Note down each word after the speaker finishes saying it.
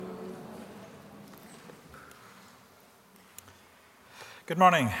Good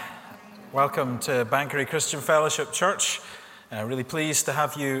morning. Welcome to Bankery Christian Fellowship Church. Really pleased to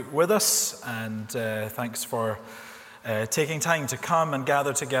have you with us, and thanks for taking time to come and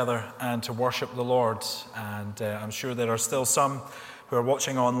gather together and to worship the Lord. And I'm sure there are still some who are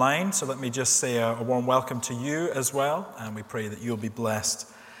watching online, so let me just say a warm welcome to you as well, and we pray that you'll be blessed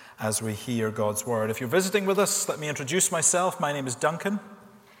as we hear God's word. If you're visiting with us, let me introduce myself. My name is Duncan.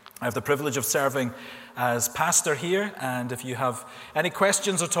 I have the privilege of serving as pastor here, and if you have any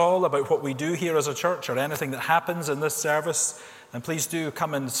questions at all about what we do here as a church or anything that happens in this service, then please do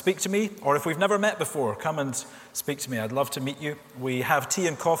come and speak to me. Or if we've never met before, come and speak to me. I'd love to meet you. We have tea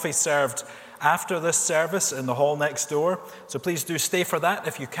and coffee served after this service in the hall next door, so please do stay for that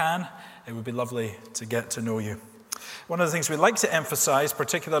if you can. It would be lovely to get to know you. One of the things we like to emphasize,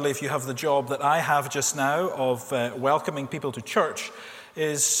 particularly if you have the job that I have just now of welcoming people to church,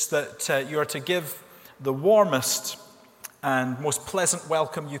 is that you are to give the warmest and most pleasant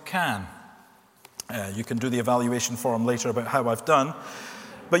welcome you can. You can do the evaluation form later about how I've done.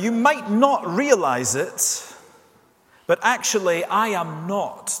 But you might not realize it, but actually I am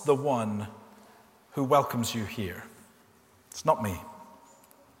not the one who welcomes you here. It's not me.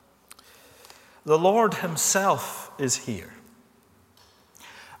 The Lord himself is here.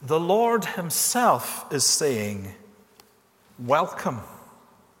 The Lord himself is saying, welcome.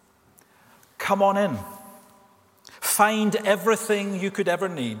 Come on in. Find everything you could ever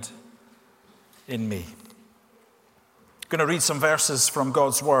need in me. I'm going to read some verses from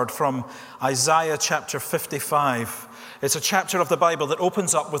God's word from Isaiah chapter 55. It's a chapter of the Bible that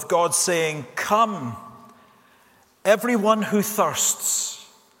opens up with God saying, come, everyone who thirsts,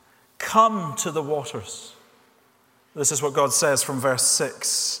 come to the waters. This is what God says from verse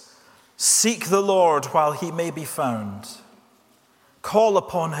 6. Seek the Lord while he may be found. Call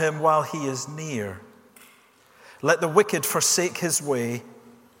upon him while he is near. Let the wicked forsake his way,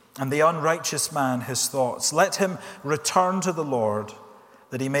 and the unrighteous man his thoughts. Let him return to the Lord,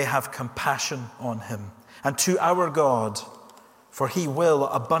 that he may have compassion on him, and to our God, for he will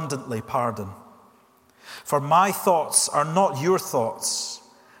abundantly pardon. For my thoughts are not your thoughts,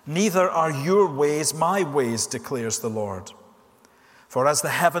 neither are your ways my ways, declares the Lord. For as the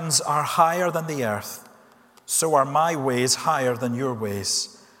heavens are higher than the earth, so are my ways higher than your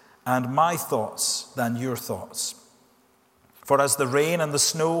ways, and my thoughts than your thoughts. For as the rain and the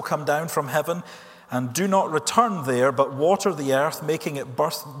snow come down from heaven, and do not return there, but water the earth, making it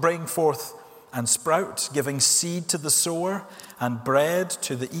bring forth and sprout, giving seed to the sower and bread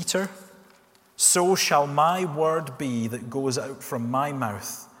to the eater, so shall my word be that goes out from my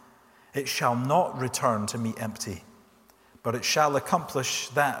mouth. It shall not return to me empty, but it shall accomplish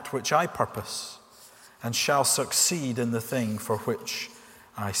that which I purpose, and shall succeed in the thing for which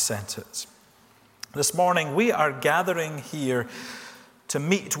I sent it. This morning we are gathering here to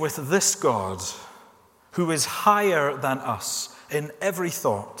meet with this God who is higher than us in every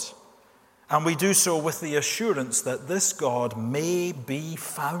thought. And we do so with the assurance that this God may be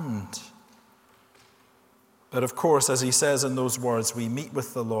found. But of course, as he says in those words, we meet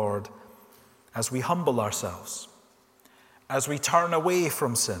with the Lord as we humble ourselves, as we turn away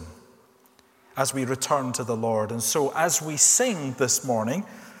from sin, as we return to the Lord. And so as we sing this morning,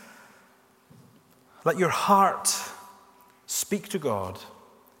 let your heart speak to God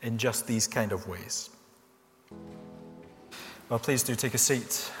in just these kind of ways. Well, please do take a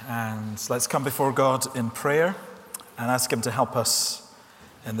seat, and let's come before God in prayer and ask him to help us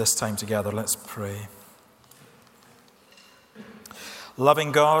in this time together. Let's pray.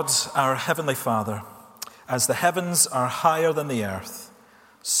 Loving God, our Heavenly Father, as the heavens are higher than the earth,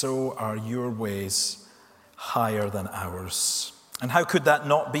 so are your ways higher than ours. And how could that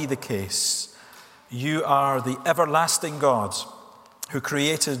not be the case? You are the everlasting God who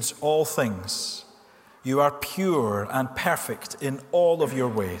created all things. You are pure and perfect in all of your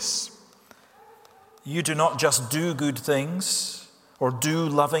ways. You do not just do good things, or do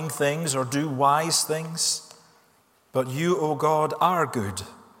loving things, or do wise things, but you, O God, are good.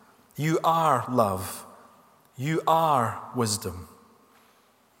 You are love. You are wisdom.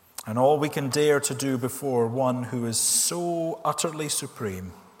 And all we can dare to do before one who is so utterly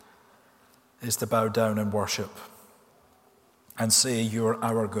supreme is to bow down and worship and say, you're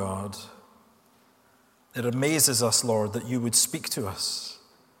our God. It amazes us, Lord, that you would speak to us.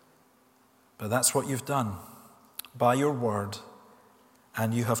 But that's what you've done by your word,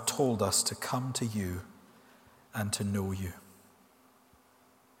 and you have told us to come to you and to know you.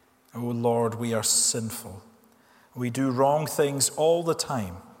 Oh Lord, we are sinful. We do wrong things all the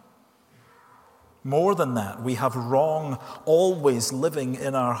time. More than that, we have wrong always living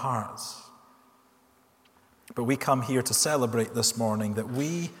in our hearts. But we come here to celebrate this morning that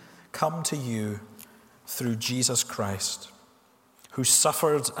we come to you through Jesus Christ, who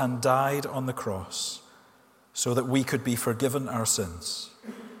suffered and died on the cross so that we could be forgiven our sins,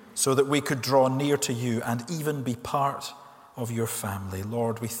 so that we could draw near to you and even be part of your family.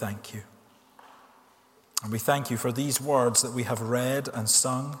 Lord, we thank you. And we thank you for these words that we have read and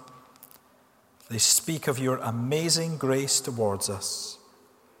sung. They speak of your amazing grace towards us,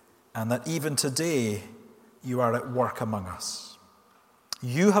 and that even today you are at work among us.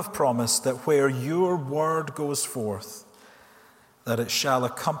 You have promised that where your word goes forth, that it shall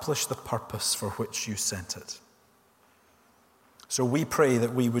accomplish the purpose for which you sent it. So we pray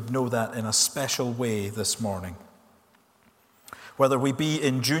that we would know that in a special way this morning. Whether we be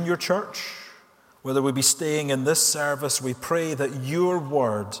in junior church, whether we be staying in this service, we pray that your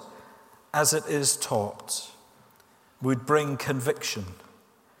word, as it is taught, would bring conviction,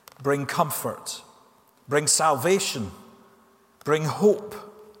 bring comfort, bring salvation, bring hope.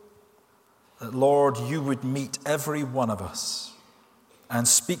 That, Lord, you would meet every one of us and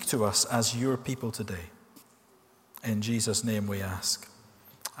speak to us as your people today. In Jesus' name we ask.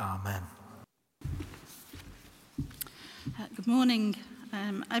 Amen. Good morning.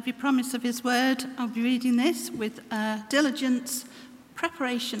 Every promise of his word, I'll be reading this with diligence,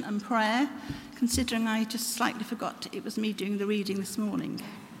 preparation and prayer, considering I just slightly forgot it was me doing the reading this morning.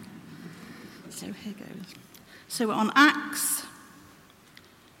 So here goes. So we're on Acts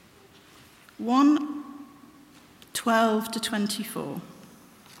 1:12 to 24.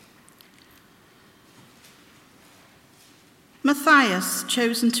 Matthias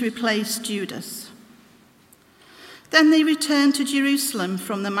chosen to replace Judas. Then they returned to Jerusalem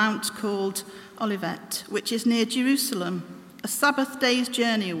from the mount called Olivet, which is near Jerusalem, a Sabbath day's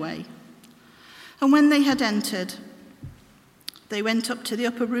journey away. And when they had entered, they went up to the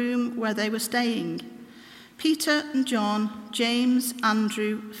upper room where they were staying. Peter and John, James,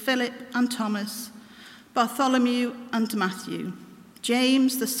 Andrew, Philip and Thomas, Bartholomew and Matthew,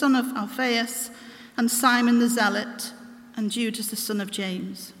 James the son of Alphaeus, and Simon the Zealot, and Judas the son of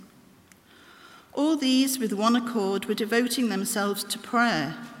James. All these with one accord were devoting themselves to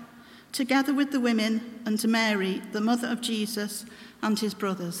prayer, together with the women and Mary, the mother of Jesus, and his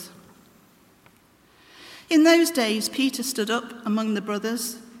brothers. In those days Peter stood up among the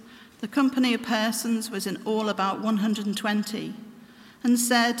brothers. The company of persons was in all about 120, and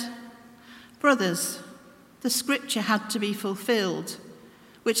said, "Brothers, the scripture had to be fulfilled,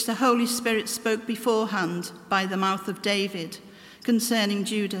 which the Holy Spirit spoke beforehand by the mouth of David concerning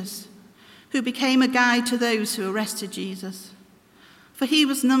Judas, who became a guide to those who arrested Jesus. For he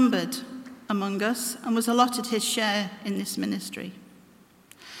was numbered among us and was allotted his share in this ministry.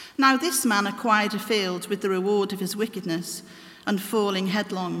 Now this man acquired a field with the reward of his wickedness, and falling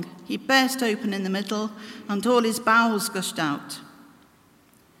headlong, he burst open in the middle, and all his bowels gushed out.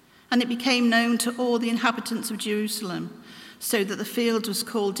 And it became known to all the inhabitants of Jerusalem, so that the field was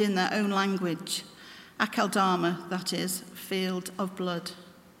called in their own language, Akeldama, that is, field of blood.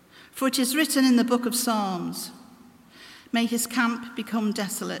 For it is written in the book of Psalms, may his camp become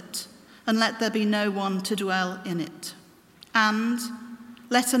desolate, and let there be no one to dwell in it. And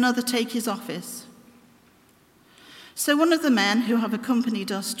let another take his office. So one of the men who have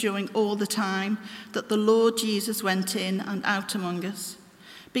accompanied us during all the time that the Lord Jesus went in and out among us,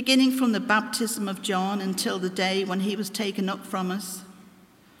 beginning from the baptism of John until the day when he was taken up from us,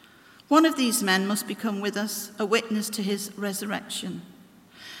 one of these men must become with us a witness to his resurrection.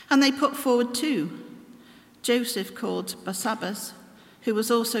 And they put forward two, Joseph called Barsabbas, who was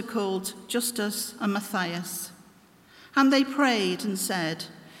also called Justus, and Matthias. And they prayed and said,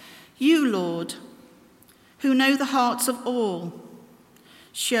 you, Lord, who know the hearts of all,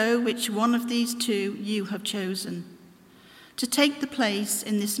 show which one of these two you have chosen to take the place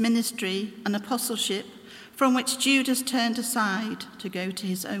in this ministry and apostleship from which Judas turned aside to go to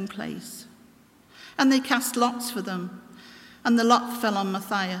his own place. And they cast lots for them, and the lot fell on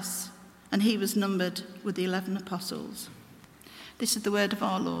Matthias, and he was numbered with the 11 apostles. This is the word of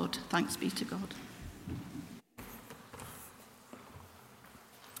our Lord. Thanks be to God.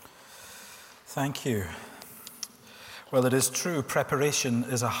 Thank you. Well, it is true, preparation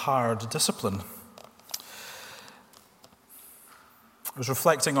is a hard discipline. I was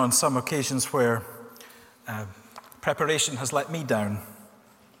reflecting on some occasions where preparation has let me down.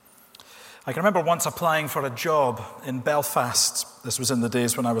 I can remember once applying for a job in Belfast. This was in the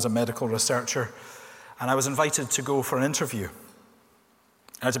days when I was a medical researcher, and I was invited to go for an interview.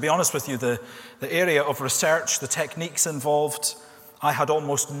 Now, to be honest with you, the area of research, the techniques involved, I had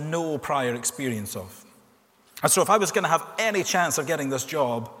almost no prior experience of. And so if I was going to have any chance of getting this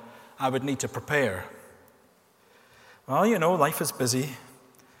job, I would need to prepare. Well, life is busy.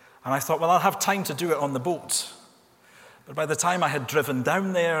 And I thought, well, I'll have time to do it on the boat. But by the time I had driven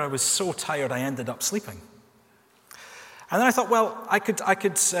down there, I was so tired I ended up sleeping. And then I thought, well, I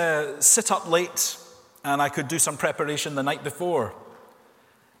could sit up late and I could do some preparation the night before.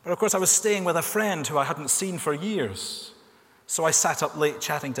 But of course, I was staying with a friend who I hadn't seen for years. So I sat up late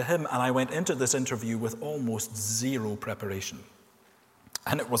chatting to him, and I went into this interview with almost zero preparation.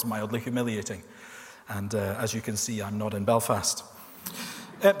 And it was mildly humiliating. And as you can see, I'm not in Belfast.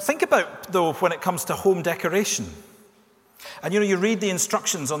 Think about, though, when it comes to home decoration. And you read the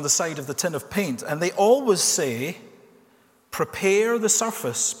instructions on the side of the tin of paint, and they always say, prepare the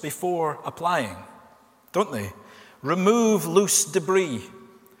surface before applying, don't they? Remove loose debris.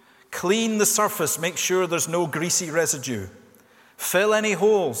 Clean the surface, make sure there's no greasy residue. Fill any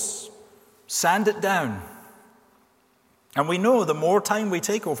holes. Sand it down. And we know the more time we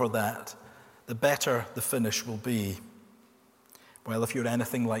take over that, the better the finish will be. Well, if you're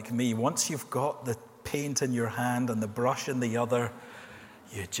anything like me, once you've got the paint in your hand and the brush in the other,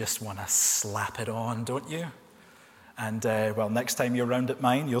 you just want to slap it on, don't you? And, next time you're round at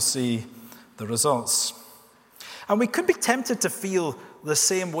mine, you'll see the results. And we could be tempted to feel the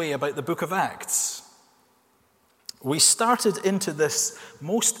same way about the book of Acts. We started into this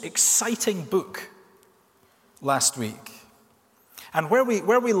most exciting book last week. And where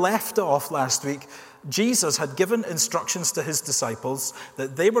we left off last week, Jesus had given instructions to his disciples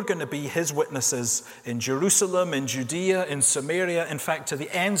that they were going to be his witnesses in Jerusalem, in Judea, in Samaria, in fact, to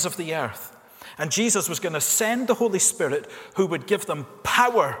the ends of the earth. And Jesus was going to send the Holy Spirit who would give them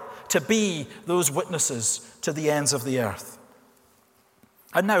power to be those witnesses to the ends of the earth.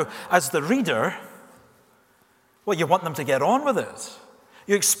 And now, as the reader, well, you want them to get on with it.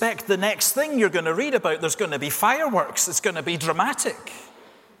 You expect the next thing you're going to read about, there's going to be fireworks, it's going to be dramatic.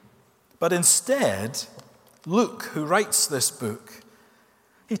 But instead, Luke, who writes this book,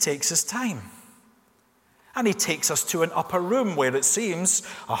 he takes his time. And he takes us to an upper room where it seems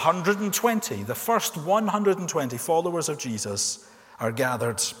 120, the first 120 followers of Jesus are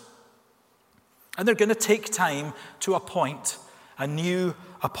gathered. And they're going to take time to appoint a new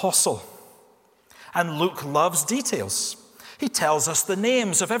apostle. And Luke loves details. He tells us the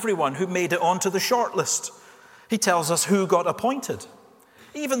names of everyone who made it onto the shortlist. He tells us who got appointed,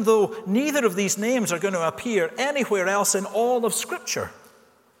 even though neither of these names are going to appear anywhere else in all of Scripture.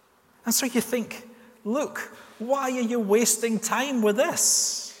 And so you think, Luke, why are you wasting time with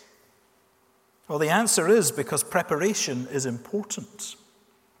this? Well, the answer is because preparation is important.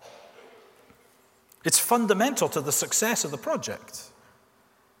 It's fundamental to the success of the project.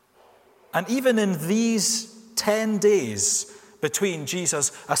 And even in these 10 days between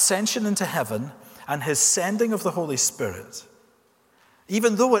Jesus' ascension into heaven and his sending of the Holy Spirit,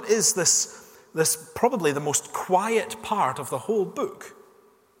 even though it is this probably the most quiet part of the whole book,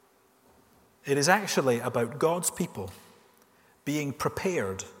 it is actually about God's people being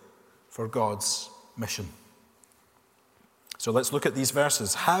prepared for God's mission. So let's look at these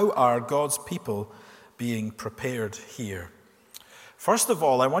verses. How are God's people being prepared here? First of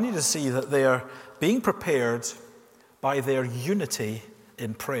all, I want you to see that they are being prepared by their unity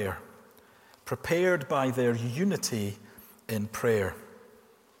in prayer. Prepared by their unity in prayer.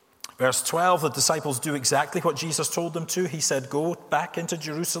 Verse 12, the disciples do exactly what Jesus told them to. He said, go back into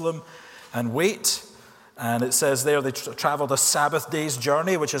Jerusalem and wait. And it says there they traveled a Sabbath day's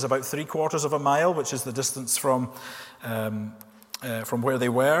journey, which is about 3/4 of a mile, which is the distance from where they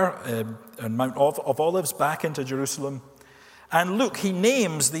were on Mount of Olives back into Jerusalem. And Luke, he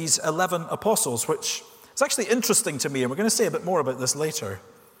names these 11 apostles, which is actually interesting to me, and we're going to say a bit more about this later.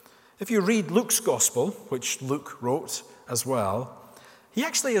 If you read Luke's gospel, which Luke wrote as well, he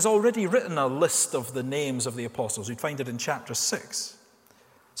actually has already written a list of the names of the apostles. You'd find it in chapter 6.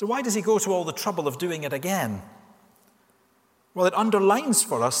 So why does he go to all the trouble of doing it again? Well, it underlines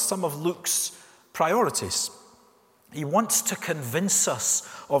for us some of Luke's priorities. He wants to convince us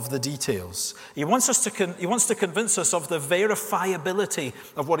of the details. He wants to convince us of the verifiability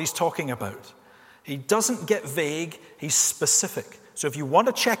of what he's talking about. He doesn't get vague, he's specific. So if you want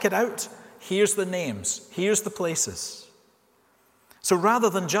to check it out, here's the names, here's the places. So rather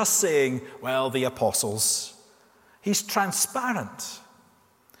than just saying, well, the apostles, he's transparent.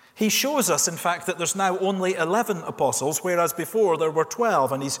 He shows us, in fact, that there's now only 11 apostles, whereas before there were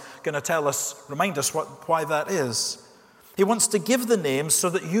 12, and he's going to remind us why that is. He wants to give the names so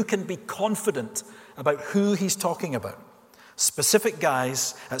that you can be confident about who he's talking about. Specific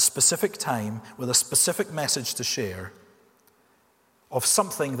guys at specific time with a specific message to share of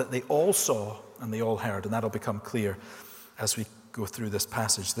something that they all saw and they all heard, and that'll become clear as we go through this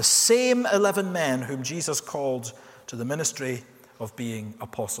passage. The same 11 men whom Jesus called to the ministry of being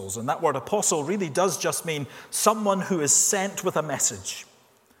apostles. And that word apostle really does just mean someone who is sent with a message.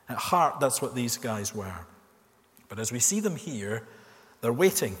 At heart, that's what these guys were. But as we see them here, they're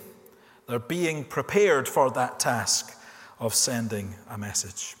waiting. They're being prepared for that task of sending a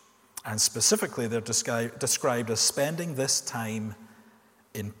message. And specifically, they're described as spending this time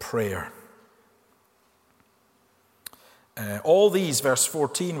in prayer. All these, verse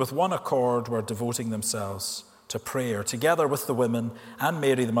 14, with one accord were devoting themselves to prayer, together with the women and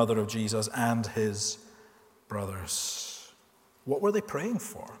Mary, the mother of Jesus, and his brothers. What were they praying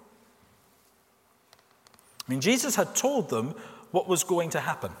for? I mean, Jesus had told them what was going to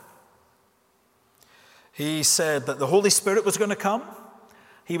happen. He said that the Holy Spirit was going to come.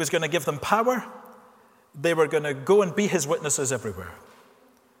 He was going to give them power. They were going to go and be his witnesses everywhere.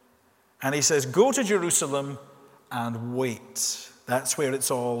 And he says, go to Jerusalem and wait. That's where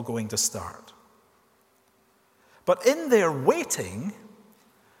it's all going to start. But in their waiting,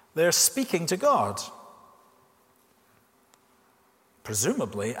 they're speaking to God.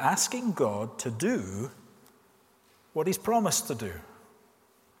 Presumably asking God to do what he's promised to do.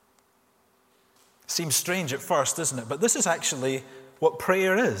 Seems strange at first, doesn't it? But this is actually what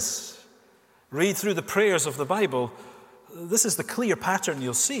prayer is. Read through the prayers of the Bible. This is the clear pattern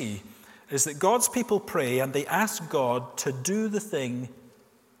you'll see, is that God's people pray and they ask God to do the thing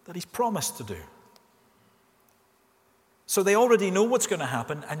that he's promised to do. So they already know what's going to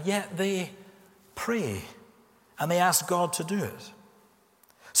happen, and yet they pray and they ask God to do it.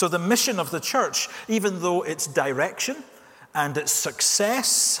 So the mission of the church, even though its direction and its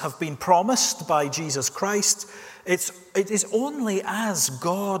success have been promised by Jesus Christ, it is only as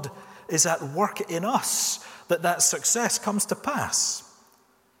God is at work in us that success comes to pass.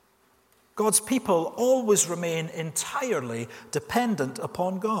 God's people always remain entirely dependent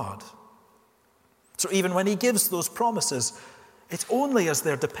upon God. So even when he gives those promises, it's only as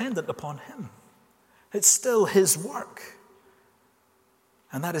they're dependent upon him. It's still his work.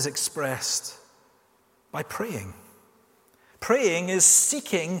 And that is expressed by praying. Praying is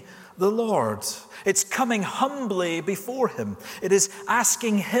seeking the Lord. It's coming humbly before him. It is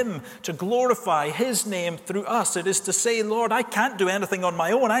asking him to glorify his name through us. It is to say, Lord, I can't do anything on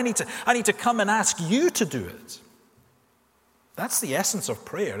my own. I need to come and ask you to do it. That's the essence of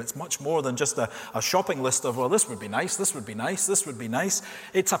prayer. It's much more than just a shopping list of, well, this would be nice, this would be nice, this would be nice.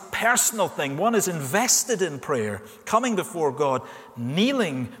 It's a personal thing. One is invested in prayer, coming before God,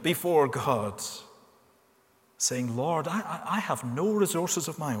 kneeling before God, saying, Lord, I have no resources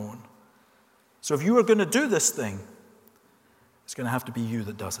of my own. So if you are going to do this thing, it's going to have to be you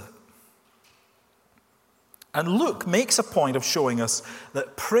that does it. And Luke makes a point of showing us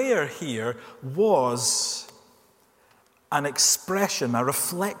that prayer here was an expression, a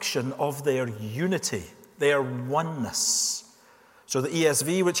reflection of their unity, their oneness. So the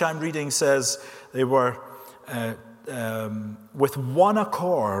ESV, which I'm reading, says they were, with one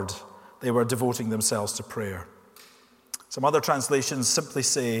accord, they were devoting themselves to prayer. Some other translations simply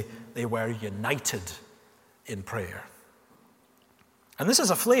say they were united in prayer. And this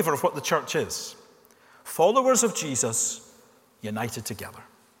is a flavor of what the church is. Followers of Jesus united together.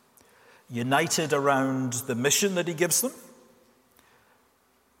 United around the mission that he gives them.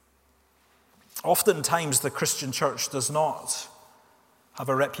 Oftentimes, the Christian church does not have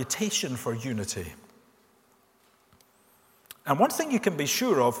a reputation for unity. And one thing you can be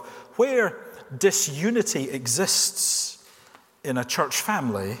sure of, where disunity exists in a church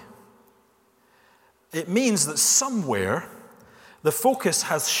family, it means that somewhere the focus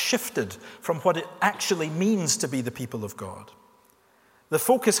has shifted from what it actually means to be the people of God. The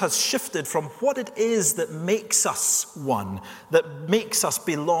focus has shifted from what it is that makes us one, that makes us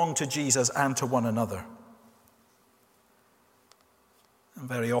belong to Jesus and to one another. And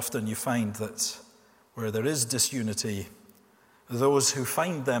very often you find that where there is disunity, those who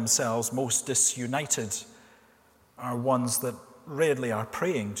find themselves most disunited are ones that rarely are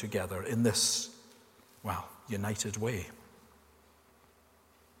praying together in this, united way.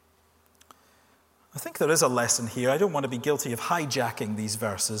 I think there is a lesson here. I don't want to be guilty of hijacking these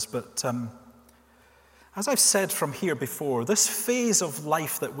verses, but as I've said from here before, this phase of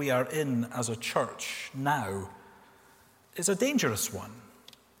life that we are in as a church now is a dangerous one.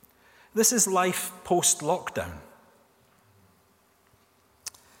 This is life post-lockdown.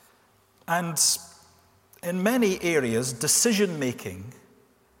 And in many areas, decision-making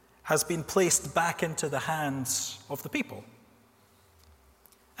has been placed back into the hands of the people.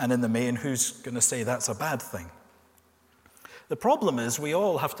 And in the main, who's going to say that's a bad thing? The problem is we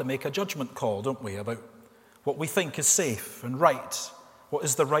all have to make a judgment call, don't we, about what we think is safe and right, what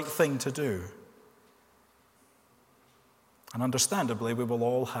is the right thing to do. And understandably, we will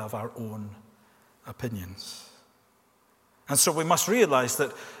all have our own opinions. And so we must realize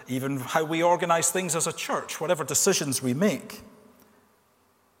that even how we organize things as a church, whatever decisions we make,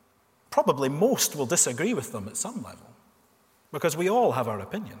 probably most will disagree with them at some level, because we all have our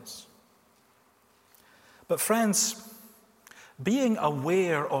opinions. But friends, being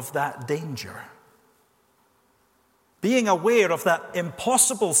aware of that danger, being aware of that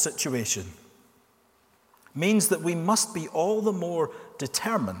impossible situation, means that we must be all the more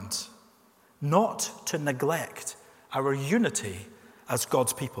determined not to neglect our unity as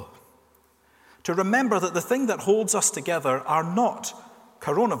God's people. To remember that the thing that holds us together are not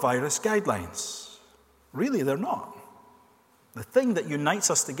coronavirus guidelines. Really, they're not. The thing that unites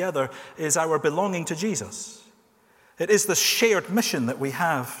us together is our belonging to Jesus. It is the shared mission that we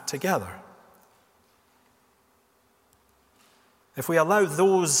have together. If we allow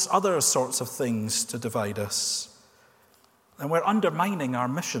those other sorts of things to divide us, then we're undermining our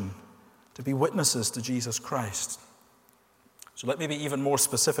mission to be witnesses to Jesus Christ. So let me be even more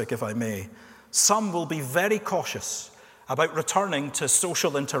specific, if I may. Some will be very cautious about returning to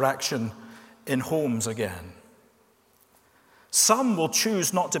social interaction in homes again. Some will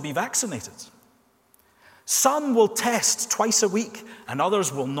choose not to be vaccinated. Some will test twice a week, and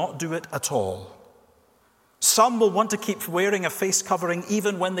others will not do it at all. Some will want to keep wearing a face covering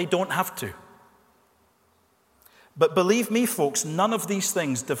even when they don't have to. But believe me, folks, none of these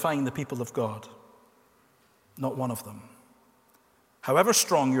things define the people of God. Not one of them. However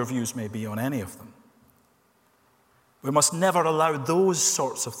strong your views may be on any of them. We must never allow those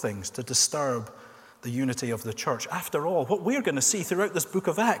sorts of things to disturb the unity of the church. After all, what we're going to see throughout this book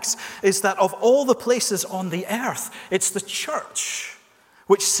of Acts is that of all the places on the earth, it's the church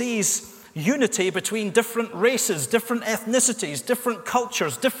which sees unity between different races, different ethnicities, different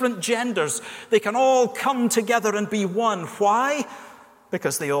cultures, different genders. They can all come together and be one. Why?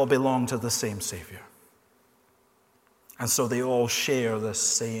 Because they all belong to the same Savior. And so they all share this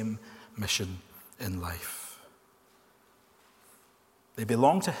same mission in life. They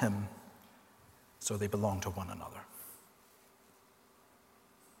belong to Him, so they belong to one another.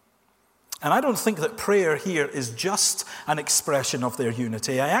 And I don't think that prayer here is just an expression of their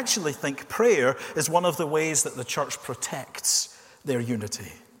unity. I actually think prayer is one of the ways that the church protects their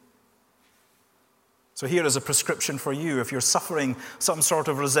unity. So here is a prescription for you. If you're suffering some sort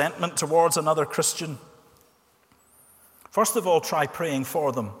of resentment towards another Christian, first of all, try praying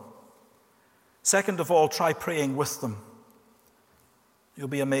for them. Second of all, try praying with them. You'll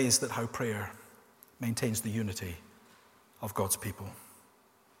be amazed at how prayer maintains the unity of God's people.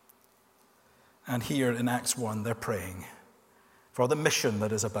 And here in Acts 1, they're praying for the mission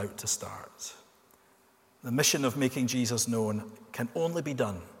that is about to start. The mission of making Jesus known can only be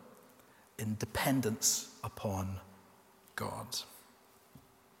done in dependence upon God.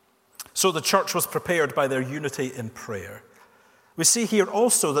 So the church was prepared by their unity in prayer. We see here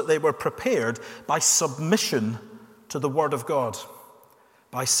also that they were prepared by submission to the Word of God.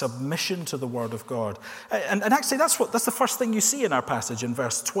 By submission to the Word of God. And actually, that's the first thing you see in our passage in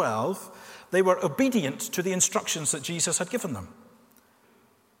verse 12. They were obedient to the instructions that Jesus had given them.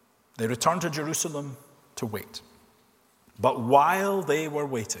 They returned to Jerusalem to wait. But while they were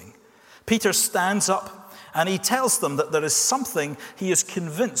waiting, Peter stands up and he tells them that there is something he is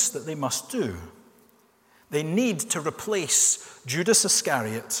convinced that they must do. They need to replace Judas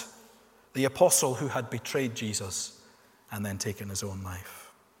Iscariot, the apostle who had betrayed Jesus and then taken his own life.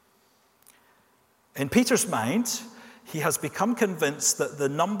 In Peter's mind, he has become convinced that the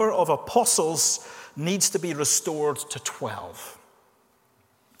number of apostles needs to be restored to 12.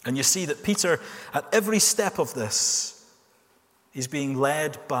 And you see that Peter, at every step of this, is being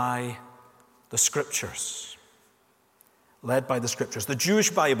led by the Scriptures. Led by the Scriptures. The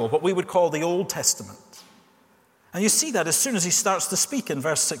Jewish Bible, what we would call the Old Testament. And you see that as soon as he starts to speak in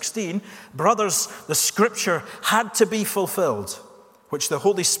verse 16, brothers, the Scripture had to be fulfilled, which the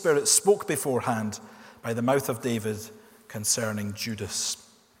Holy Spirit spoke beforehand by the mouth of David concerning Judas.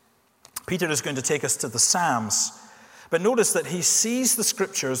 Peter is going to take us to the Psalms, but notice that he sees the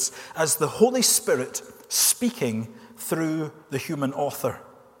Scriptures as the Holy Spirit speaking through the human author.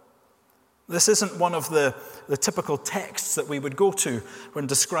 This isn't one of the typical texts that we would go to when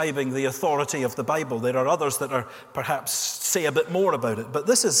describing the authority of the Bible. There are others that are perhaps say a bit more about it, but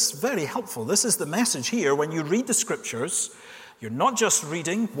this is very helpful. This is the message here. When you read the Scriptures, you're not just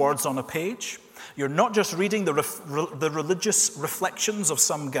reading words on a page. You're not just reading the religious reflections of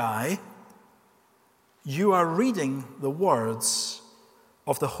some guy. You are reading the words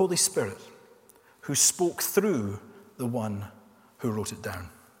of the Holy Spirit who spoke through the one who wrote it down.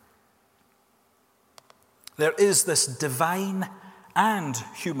 There is this divine and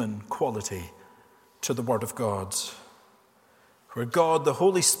human quality to the Word of God, where God, the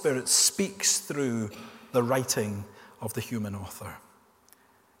Holy Spirit, speaks through the writing of the human author.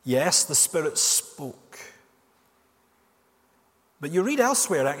 Yes, the Spirit spoke. But you read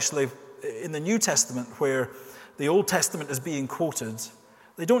elsewhere, actually, in the New Testament, where the Old Testament is being quoted,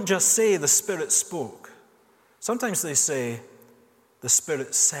 they don't just say the Spirit spoke. Sometimes they say the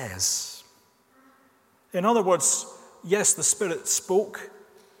Spirit says. In other words, yes, the Spirit spoke.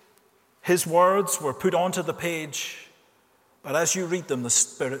 His words were put onto the page, but as you read them, the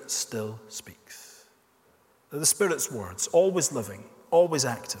Spirit still speaks. They're the Spirit's words, always living, always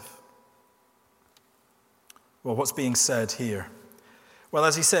active. Well, what's being said here? Well,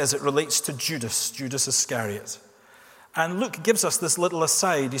 as he says, it relates to Judas Iscariot. And Luke gives us this little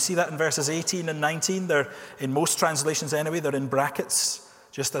aside. You see that in verses 18 and 19? They're, in most translations anyway, they're in brackets,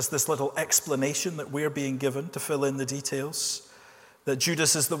 just as this little explanation that we're being given to fill in the details. That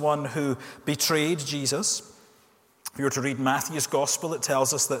Judas is the one who betrayed Jesus. If you were to read Matthew's gospel, it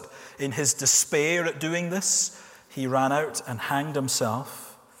tells us that in his despair at doing this, he ran out and hanged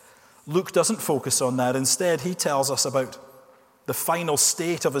himself. Luke doesn't focus on that. Instead, he tells us about the final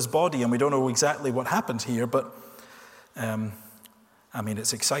state of his body, and we don't know exactly what happened here, but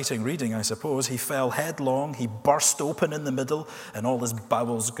it's exciting reading, I suppose. He fell headlong, he burst open in the middle, and all his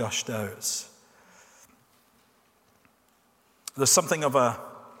bowels gushed out. There's something of a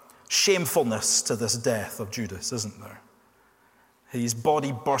shamefulness to this death of Judas, isn't there? His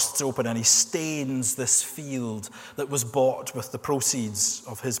body bursts open and he stains this field that was bought with the proceeds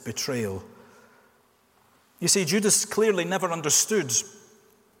of his betrayal. You see, Judas clearly never understood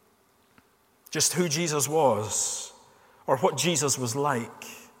just who Jesus was or what Jesus was like,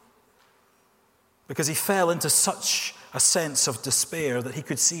 because he fell into such a sense of despair that he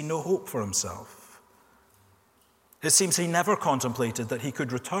could see no hope for himself. It seems he never contemplated that he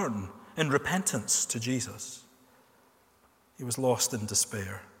could return in repentance to Jesus. He was lost in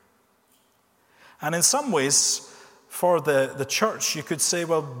despair. And in some ways, for the church, you could say,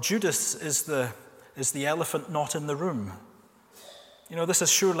 well, Judas is the elephant not in the room. You know, this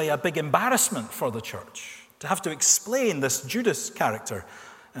is surely a big embarrassment for the church to have to explain this Judas character.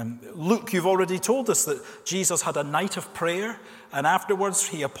 Luke, you've already told us that Jesus had a night of prayer, and afterwards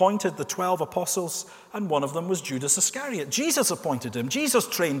he appointed the 12 apostles, and one of them was Judas Iscariot. Jesus appointed him, Jesus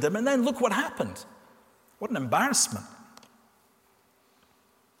trained him, and then look what happened. What an embarrassment.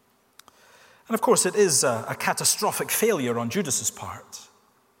 And of course, it is a catastrophic failure on Judas's part.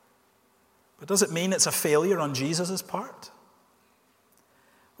 But does it mean it's a failure on Jesus' part?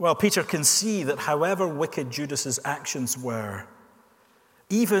 Well, Peter can see that however wicked Judas's actions were,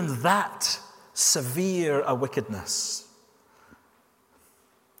 even that severe a wickedness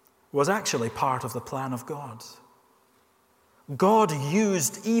was actually part of the plan of God. God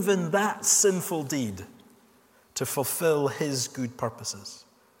used even that sinful deed to fulfill his good purposes.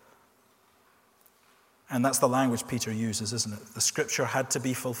 And that's the language Peter uses, isn't it? The scripture had to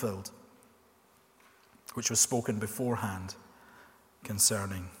be fulfilled, which was spoken beforehand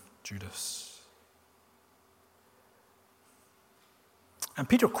concerning Judas. And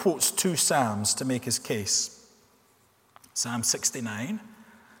Peter quotes 2 Psalms to make his case. Psalm 69,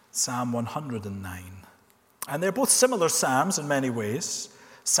 Psalm 109. And they're both similar psalms in many ways.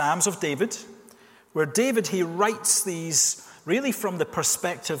 Psalms of David, where David, he writes these really from the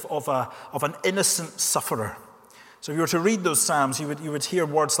perspective of an innocent sufferer. So if you were to read those psalms, you would hear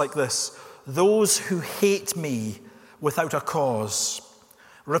words like this: those who hate me without a cause,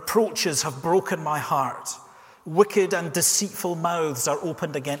 reproaches have broken my heart. Wicked and deceitful mouths are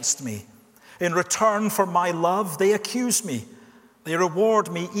opened against me. In return for my love, they accuse me. They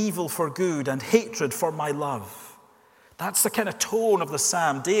reward me evil for good and hatred for my love. That's the kind of tone of the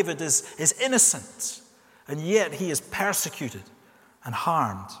psalm. David is innocent, and yet he is persecuted and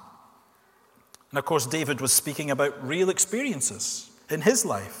harmed. And of course, David was speaking about real experiences in his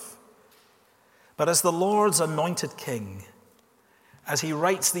life. But as the Lord's anointed king, as he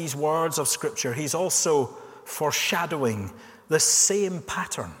writes these words of Scripture, he's also foreshadowing the same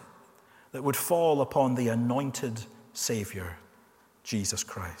pattern that would fall upon the anointed Savior, Jesus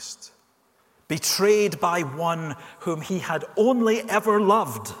Christ. Betrayed by one whom he had only ever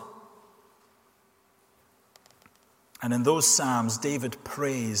loved. And in those Psalms, David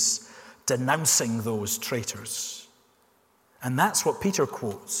prays, denouncing those traitors. And that's what Peter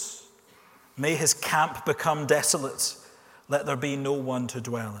quotes. May his camp become desolate. Let there be no one to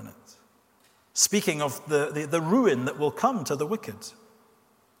dwell in it. Speaking of the ruin that will come to the wicked.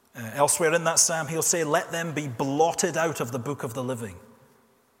 Elsewhere in that psalm, he'll say, let them be blotted out of the book of the living.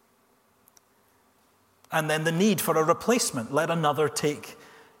 And then the need for a replacement. Let another take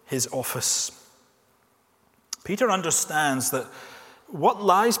his office. Peter understands that what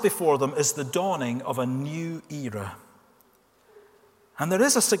lies before them is the dawning of a new era. And there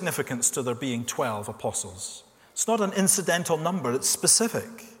is a significance to there being 12 apostles. It's not an incidental number, it's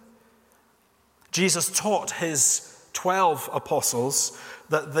specific. Jesus taught his 12 apostles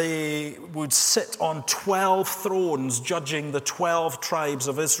that they would sit on 12 thrones judging the 12 tribes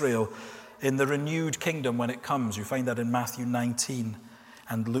of Israel in the renewed kingdom when it comes. You find that in Matthew 19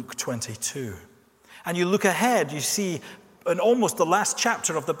 and Luke 22. And you look ahead, you see in almost the last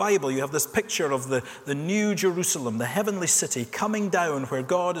chapter of the Bible, you have this picture of the new Jerusalem, the heavenly city, coming down where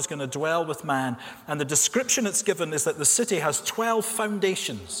God is going to dwell with man. And the description it's given is that the city has 12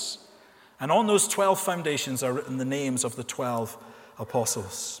 foundations. And on those 12 foundations are written the names of the 12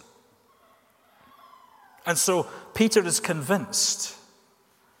 apostles. And so Peter is convinced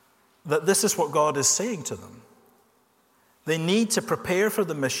that this is what God is saying to them. They need to prepare for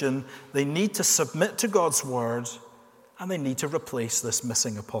the mission, they need to submit to God's word, and they need to replace this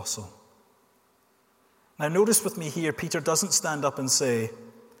missing apostle. Now notice with me here, Peter doesn't stand up and say,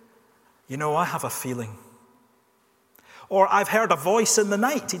 you know, I have a feeling. Or I've heard a voice in the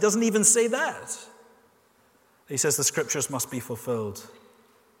night. He doesn't even say that. He says the scriptures must be fulfilled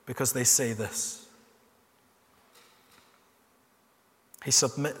because they say this. He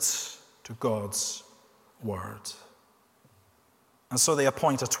submits to God's word. And so they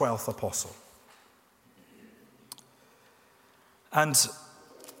appoint a 12th apostle. And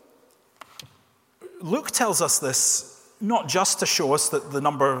Luke tells us this not just to show us that the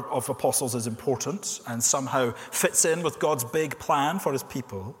number of apostles is important and somehow fits in with God's big plan for his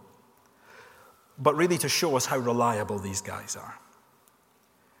people, but really to show us how reliable these guys are.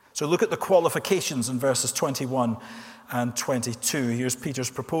 So look at the qualifications in verses 21 and 22. Here's Peter's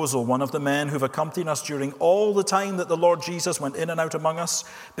proposal. One of the men who've accompanied us during all the time that the Lord Jesus went in and out among us,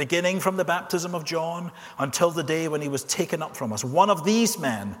 beginning from the baptism of John until the day when he was taken up from us. One of these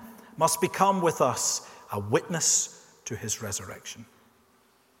men must become with us a witness to his resurrection.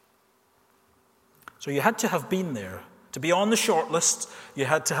 So you had to have been there. To be on the short list, you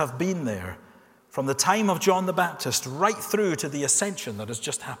had to have been there from the time of John the Baptist right through to the ascension that has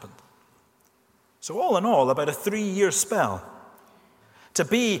just happened. So all in all, about a 3-year spell. To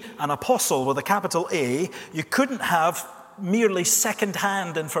be an apostle with a capital A, you couldn't have merely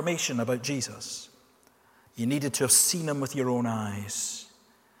second-hand information about Jesus. You needed to have seen him with your own eyes.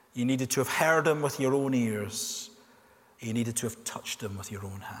 You needed to have heard him with your own ears. You needed to have touched him with your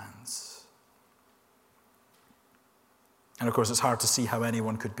own hands. And of course, it's hard to see how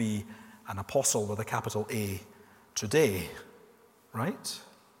anyone could be an apostle with a capital A today, right?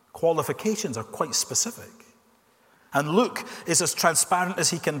 Qualifications are quite specific. And Luke is as transparent as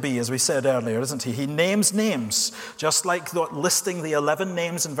he can be, as we said earlier, isn't he? He names names, just like listing the 11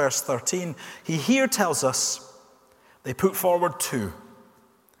 names in verse 13. He here tells us they put forward 2.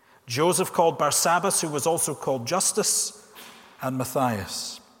 Joseph called Barsabbas, who was also called Justus, and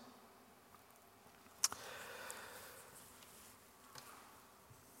Matthias.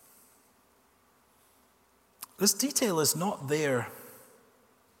 This detail is not there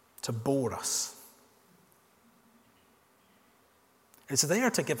to bore us. It's there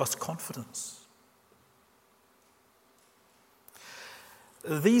to give us confidence.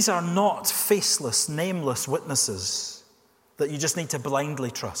 These are not faceless, nameless witnesses that you just need to blindly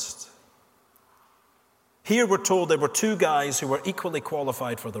trust. Here we're told there were 2 guys who were equally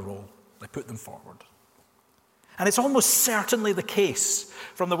qualified for the role. They put them forward. And it's almost certainly the case,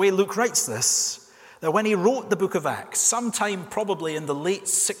 from the way Luke writes this, that when he wrote the book of Acts, sometime probably in the late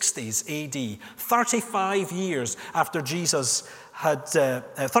 60s AD, 35 years after Jesus had,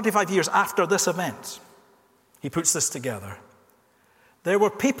 35 years after this event, he puts this together. There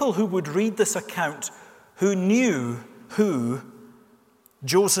were people who would read this account who knew who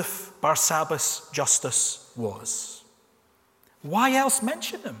Joseph Barsabbas Justus was. Why else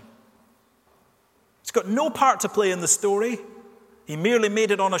mention him? He's got no part to play in the story. He merely made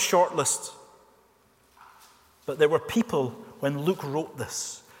it on a short list. But there were people, when Luke wrote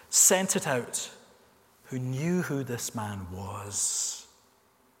this, sent it out, who knew who this man was.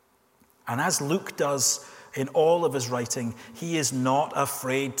 And as Luke does in all of his writing, he is not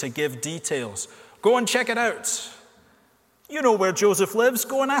afraid to give details. Go and check it out. You know where Joseph lives.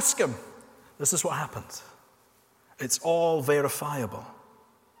 Go and ask him. This is what happened. It's all verifiable.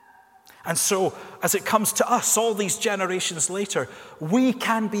 And so, as it comes to us, all these generations later, we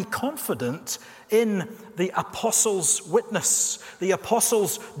can be confident in the apostles' witness, the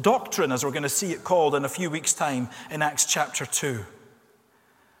apostles' doctrine, as we're going to see it called in a few weeks' time in Acts chapter 2.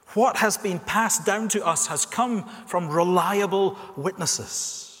 What has been passed down to us has come from reliable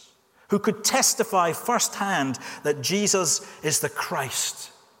witnesses who could testify firsthand that Jesus is the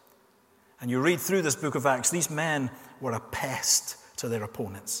Christ. And you read through this book of Acts, these men were a pest to their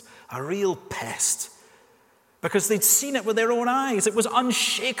opponents, a real pest, because they'd seen it with their own eyes. It was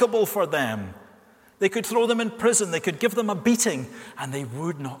unshakable for them. They could throw them in prison, they could give them a beating, and they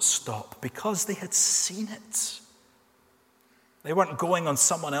would not stop because they had seen it. They weren't going on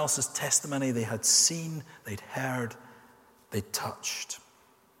someone else's testimony. They had seen, they'd heard, they'd touched.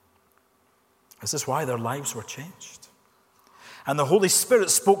 This is why their lives were changed. And the Holy Spirit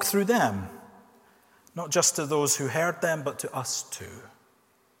spoke through them, not just to those who heard them, but to us too.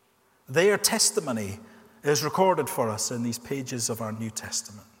 Their testimony is recorded for us in these pages of our New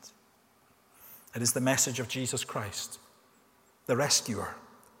Testament. It is the message of Jesus Christ, the rescuer,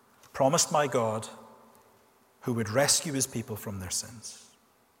 promised by God, who would rescue his people from their sins.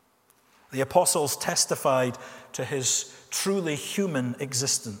 The apostles testified to his truly human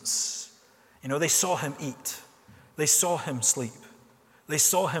existence. You know, they saw him eat. They saw him sleep. They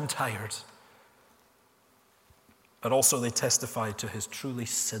saw him tired. But also they testified to his truly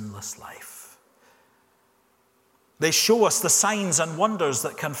sinless life. They show us the signs and wonders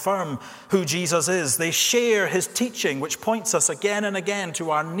that confirm who Jesus is. They share his teaching, which points us again and again to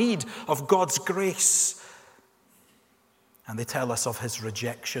our need of God's grace. And they tell us of his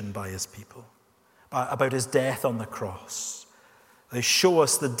rejection by his people, about his death on the cross. They show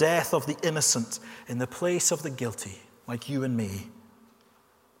us the death of the innocent in the place of the guilty, like you and me.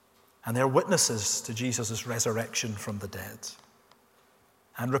 And they're witnesses to Jesus' resurrection from the dead.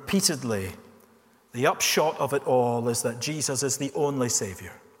 And repeatedly, the upshot of it all is that Jesus is the only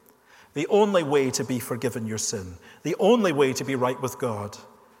Savior, the only way to be forgiven your sin, the only way to be right with God.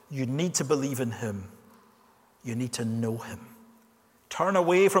 You need to believe in him. You need to know him. Turn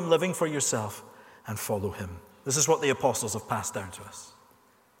away from living for yourself and follow him. This is what the apostles have passed down to us.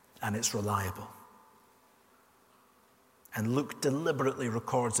 And it's reliable. And Luke deliberately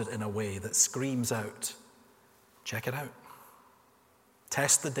records it in a way that screams out, check it out.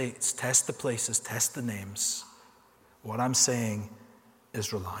 Test the dates, test the places, test the names. What I'm saying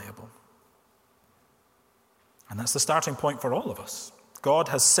is reliable. And that's the starting point for all of us. God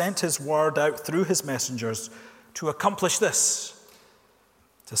has sent his word out through his messengers to accomplish this,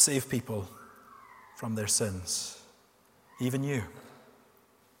 to save people from their sins. Even you.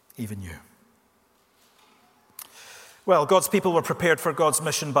 Even you. Well, God's people were prepared for God's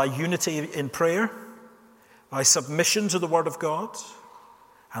mission by unity in prayer, by submission to the word of God,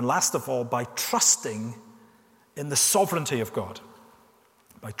 and last of all, by trusting in the sovereignty of God.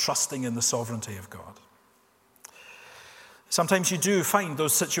 By trusting in the sovereignty of God. Sometimes you do find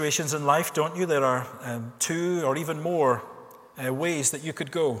those situations in life, don't you? There are two or even more ways that you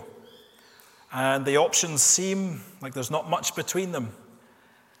could go. And the options seem like there's not much between them.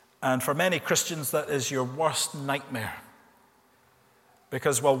 And for many Christians, that is your worst nightmare.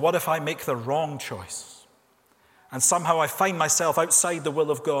 Because, well, what if I make the wrong choice? And somehow I find myself outside the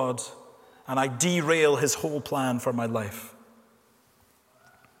will of God and I derail his whole plan for my life.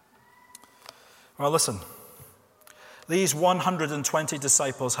 Well, listen. These 120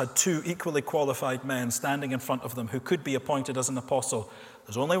 disciples had two equally qualified men standing in front of them who could be appointed as an apostle.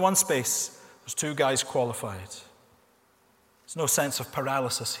 There's only one space. There's two guys qualified. There's no sense of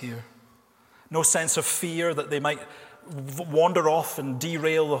paralysis here. No sense of fear that they might wander off and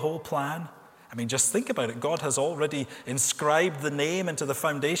derail the whole plan. I mean, just think about it. God has already inscribed the name into the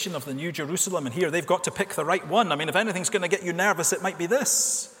foundation of the New Jerusalem, and here they've got to pick the right one. I mean, if anything's going to get you nervous, it might be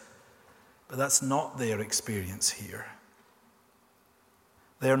this. But that's not their experience here.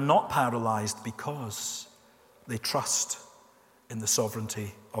 They're not paralyzed because they trust in the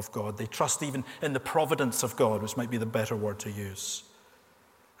sovereignty of God. They trust even in the providence of God, which might be the better word to use.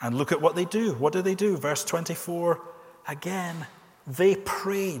 And look at what they do. What do they do? Verse 24, again, they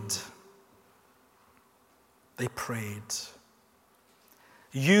prayed. They prayed.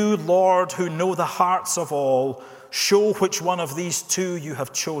 You, Lord, who know the hearts of all, show which one of these two you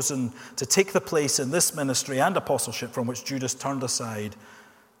have chosen to take the place in this ministry and apostleship from which Judas turned aside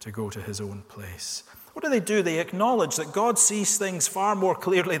to go to his own place. What do? They acknowledge that God sees things far more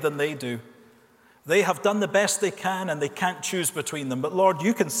clearly than they do. They have done the best they can and they can't choose between them. But Lord,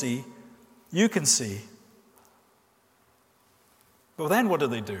 you can see. You can see. But then what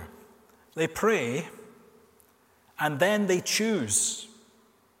do? They pray and then they choose.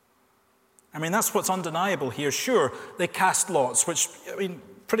 I mean, that's what's undeniable here. Sure, they cast lots, which, I mean,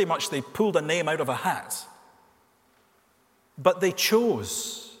 pretty much they pulled a name out of a hat. But they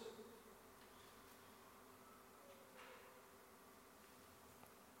chose.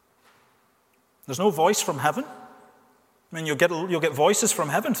 There's no voice from heaven. I mean, you'll get voices from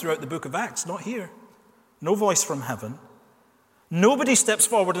heaven throughout the book of Acts, not here. No voice from heaven. Nobody steps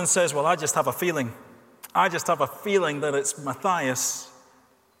forward and says, well, I just have a feeling. I just have a feeling that it's Matthias.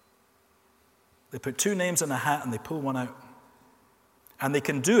 They put two names in a hat and they pull one out. And they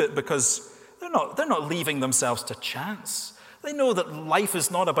can do it because they're not leaving themselves to chance. They know that life is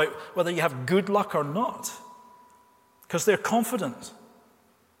not about whether you have good luck or not. Because they're confident.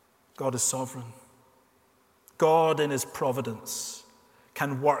 God is sovereign. God in his providence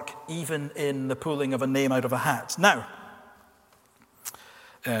can work even in the pulling of a name out of a hat. Now,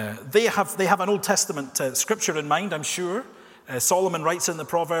 they have an Old Testament scripture in mind, I'm sure. Solomon writes in the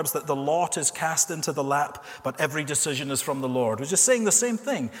Proverbs that the lot is cast into the lap, but every decision is from the Lord. We're just saying the same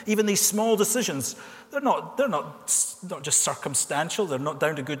thing. Even these small decisions, they're not just circumstantial. They're not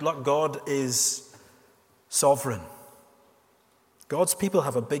down to good luck. God is sovereign. God's people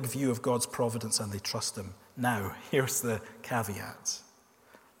have a big view of God's providence and they trust him. Now, here's the caveat.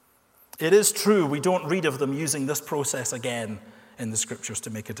 It is true we don't read of them using this process again in the scriptures to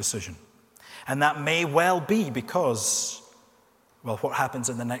make a decision. And that may well be because, well, what happens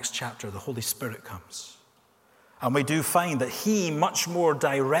in the next chapter? The Holy Spirit comes. And we do find that he much more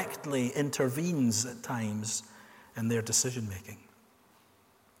directly intervenes at times in their decision making.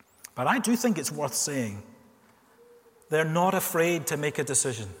 But I do think it's worth saying they're not afraid to make a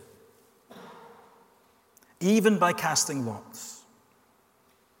decision, even by casting lots,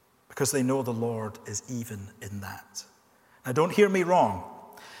 because they know the Lord is even in that. Now, don't hear me wrong.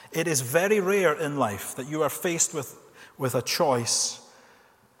 It is very rare in life that you are faced with a choice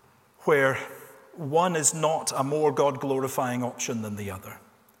where one is not a more God-glorifying option than the other.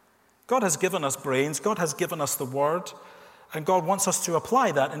 God has given us brains, God has given us the Word, and God wants us to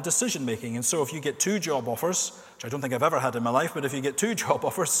apply that in decision-making. And so if you get 2 job offers, which I don't think I've ever had in my life, but if you get 2 job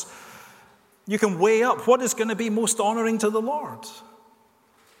offers, you can weigh up what is going to be most honoring to the Lord.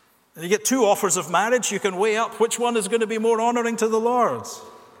 If you get 2 offers of marriage, you can weigh up which one is going to be more honoring to the Lord.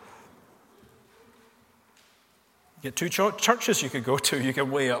 You get 2 churches you could go to, you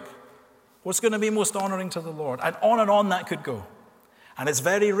can weigh up what's going to be most honoring to the Lord. And on that could go. And it's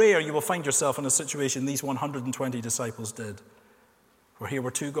very rare you will find yourself in a situation these 120 disciples did, where here were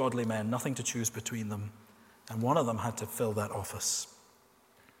 2 godly men, nothing to choose between them, and one of them had to fill that office.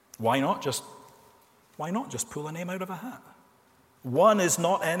 Why not just pull a name out of a hat? One is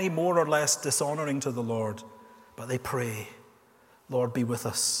not any more or less dishonoring to the Lord, but they pray, Lord, be with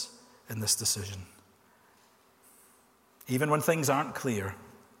us in this decision. Even when things aren't clear,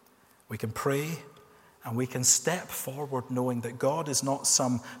 we can pray and we can step forward knowing that God is not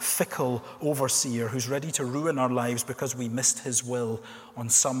some fickle overseer who's ready to ruin our lives because we missed his will on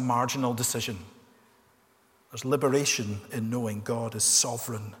some marginal decision. There's liberation in knowing God is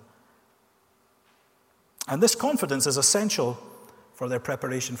sovereign. And this confidence is essential for their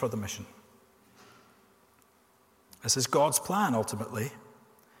preparation for the mission. This is God's plan, ultimately.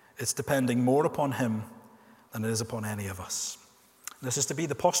 It's depending more upon him than it is upon any of us. This is to be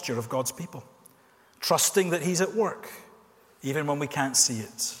the posture of God's people, trusting that he's at work, even when we can't see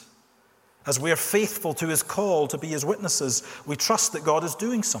it. As we are faithful to his call to be his witnesses, we trust that God is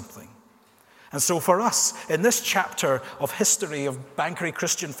doing something. And so for us, in this chapter of history of Bankery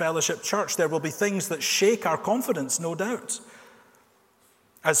Christian Fellowship Church, there will be things that shake our confidence, no doubt.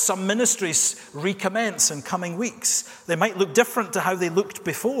 As some ministries recommence in coming weeks, they might look different to how they looked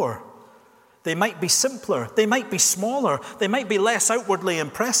before. They might be simpler, they might be smaller, they might be less outwardly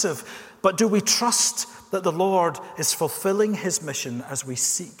impressive, but do we trust that the Lord is fulfilling his mission as we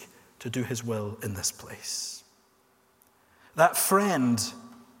seek to do his will in this place? That friend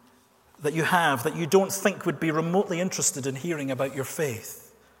that you have that you don't think would be remotely interested in hearing about your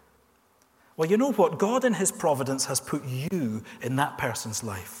faith, well, you know what? God in his providence has put you in that person's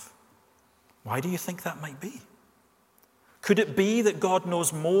life. Why do you think that might be? Could it be that God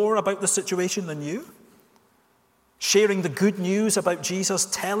knows more about the situation than you? Sharing the good news about Jesus,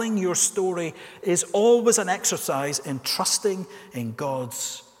 telling your story, is always an exercise in trusting in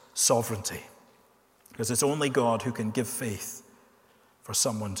God's sovereignty. Because it's only God who can give faith for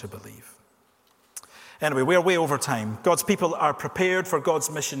someone to believe. Anyway, we're way over time. God's people are prepared for God's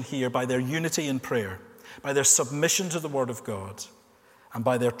mission here by their unity in prayer, by their submission to the Word of God, and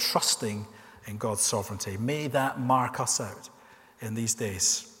by their trusting in God's sovereignty. May that mark us out in these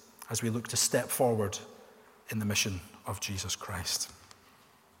days as we look to step forward in the mission of Jesus Christ.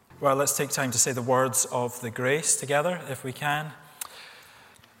 Well, let's take time to say the words of the grace together, if we can.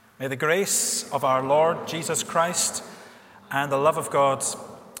 May the grace of our Lord Jesus Christ and the love of God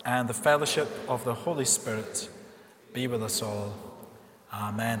and the fellowship of the Holy Spirit be with us all.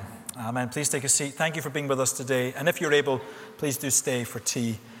 Amen. Amen. Please take a seat. Thank you for being with us today. And if you're able, please do stay for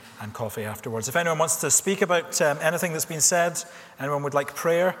tea and coffee afterwards. If anyone wants to speak about anything that's been said, anyone would like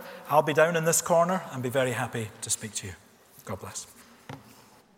prayer, I'll be down in this corner and be very happy to speak to you. God bless.